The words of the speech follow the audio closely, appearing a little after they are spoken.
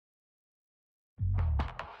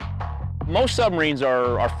Most submarines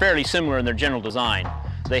are fairly similar in their general design.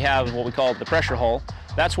 They have what we call the pressure hull.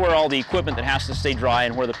 That's where all the equipment that has to stay dry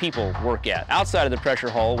and where the people work at. Outside of the pressure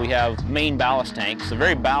hull, we have main ballast tanks. The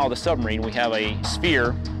very bow of the submarine, we have a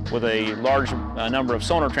sphere with a large number of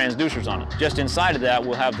sonar transducers on it. Just inside of that,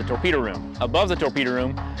 we'll have the torpedo room. Above the torpedo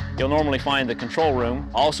room, you'll normally find the control room.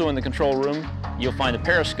 Also in the control room, you'll find the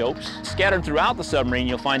periscopes. Scattered throughout the submarine,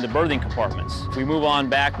 you'll find the berthing compartments. If we move on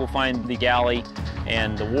back, we'll find the galley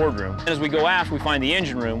and the wardroom. As we go aft, we find the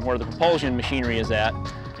engine room where the propulsion machinery is at.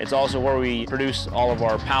 It's also where we produce all of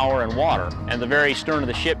our power and water. And the very stern of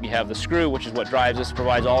the ship, you have the screw, which is what drives us,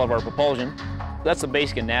 provides all of our propulsion. That's the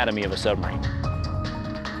basic anatomy of a submarine.